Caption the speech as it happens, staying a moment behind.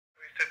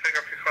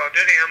of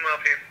Duty, I'm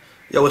help you.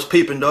 Yo, what's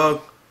peeping,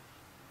 dog?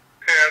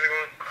 Hey, how's it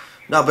going?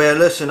 Not bad.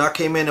 Listen, I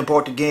came in and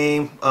bought the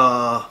game,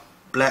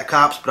 Black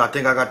Ops, but I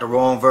think I got the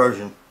wrong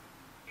version.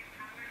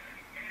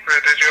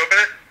 Right, did you open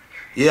it?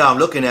 Yeah, I'm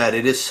looking at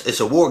it. It's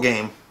a war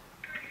game.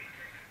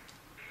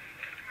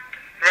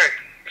 Right,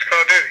 it's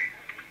Call of Duty.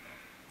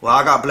 Well,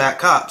 I got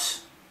Black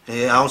Ops.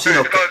 Yeah, I don't see Right,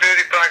 no. it's Call of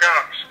Duty Black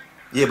Ops.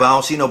 Yeah, but I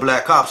don't see no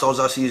Black Ops. All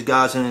I see is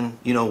guys in,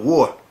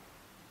 war.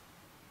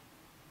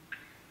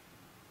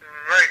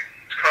 Right,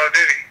 it's Call of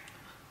Duty.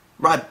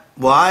 Right.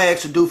 Well, I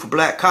asked a dude for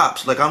Black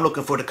Ops. Like, I'm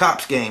looking for the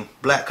Cops game.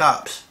 Black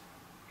Ops.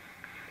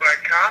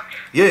 Black Ops?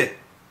 Yeah.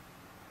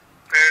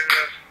 We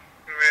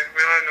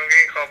don't have no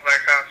game called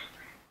Black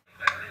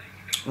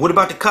Ops. What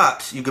about the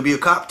cops? You could be a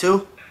cop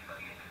too?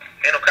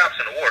 Ain't no cops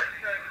in the war.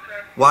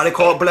 Why they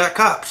call it Black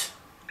Ops?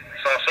 It's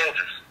all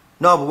soldiers.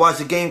 No, but why is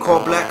the game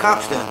called Black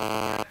Ops then?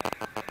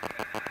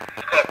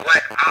 It's called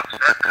Black Ops,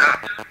 not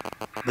cops.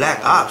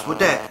 Black Ops? What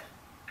that?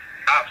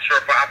 Ops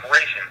short for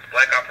operations.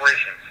 Black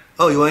operations.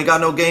 Oh, you ain't got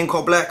no game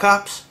called Black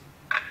Ops?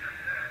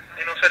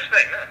 Ain't no such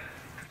thing, no.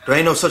 There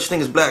ain't no such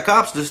thing as Black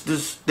Ops.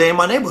 This they in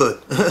my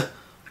neighborhood.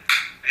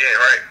 Yeah,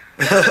 right.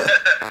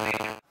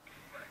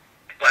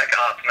 Black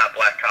Ops, not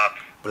Black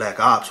Cops. Black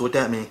Ops, what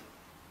that mean?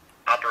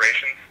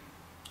 Operations.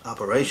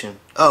 Operation.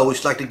 Oh,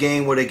 it's like the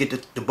game where they get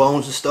the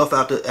bones and stuff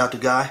out the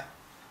guy.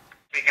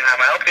 Speaking, how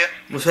may I help you?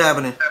 What's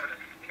happening?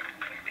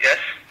 Yes.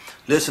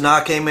 Listen,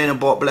 I came in and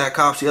bought Black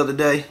Ops the other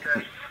day,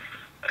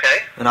 Okay.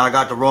 and I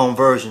got the wrong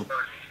version.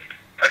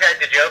 Okay,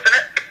 did you open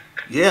it?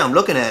 Yeah, I'm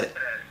looking at it.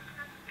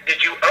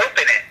 Did you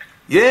open it?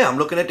 Yeah, I'm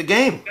looking at the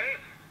game.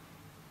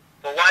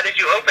 Well, why did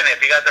you open it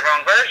if you got the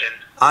wrong version?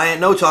 I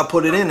didn't know till I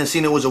put it in and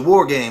seen it was a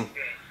war game.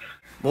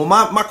 Well,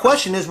 my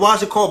question is, why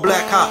is it called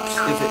Black Ops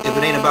if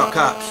it ain't about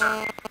cops?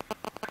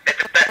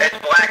 It's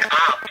Black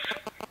Ops.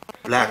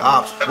 Black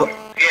Ops. What?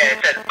 Yeah,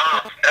 it says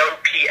Ops,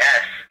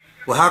 O-P-S.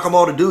 Well, how come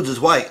all the dudes is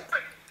white?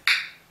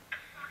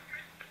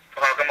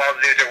 Well, how come all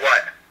the dudes are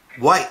what?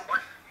 White.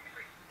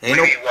 Ain't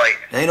no, What do you mean white?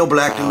 ain't no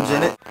black dudes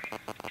in it.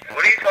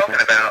 What are you talking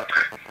about?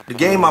 The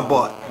game I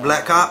bought,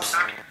 Black Ops,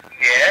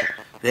 Yeah?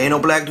 there ain't no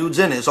black dudes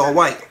in it. It's all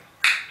white.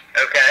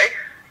 Okay.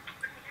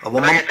 Well,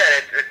 Like I said,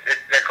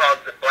 they're called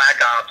the Black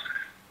Ops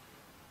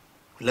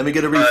let me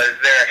get a because refund.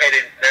 they're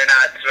hidden. They're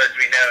not supposed to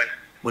be known.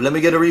 Well, let me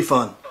get a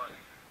refund.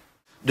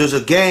 There's a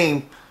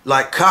game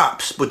like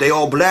Cops, but they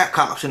all black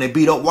cops and they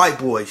beat up white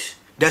boys.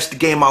 That's the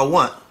game I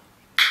want.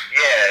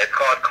 Yeah, it's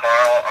called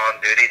Carl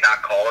on Duty,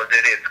 not Call of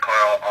Duty. It's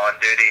Carl on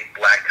Duty,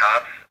 Black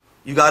Ops.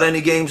 You got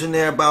any games in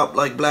there about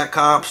like black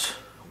cops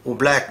or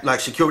black like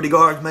security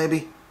guards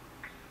maybe?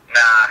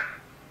 Nah.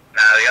 The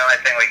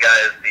only thing we got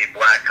is the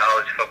Black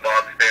College Football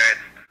Experience.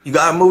 You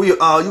got a movie? You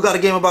got a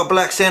game about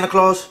Black Santa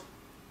Claus?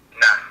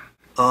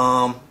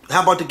 Nah.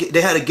 How about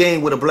they had a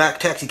game with a black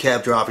taxi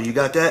cab driver? You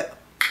got that?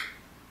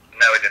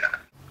 No, we do not.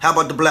 How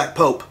about the Black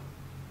Pope?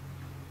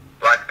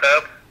 Black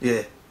Pope?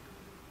 Yeah.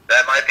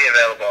 That might be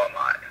available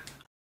online.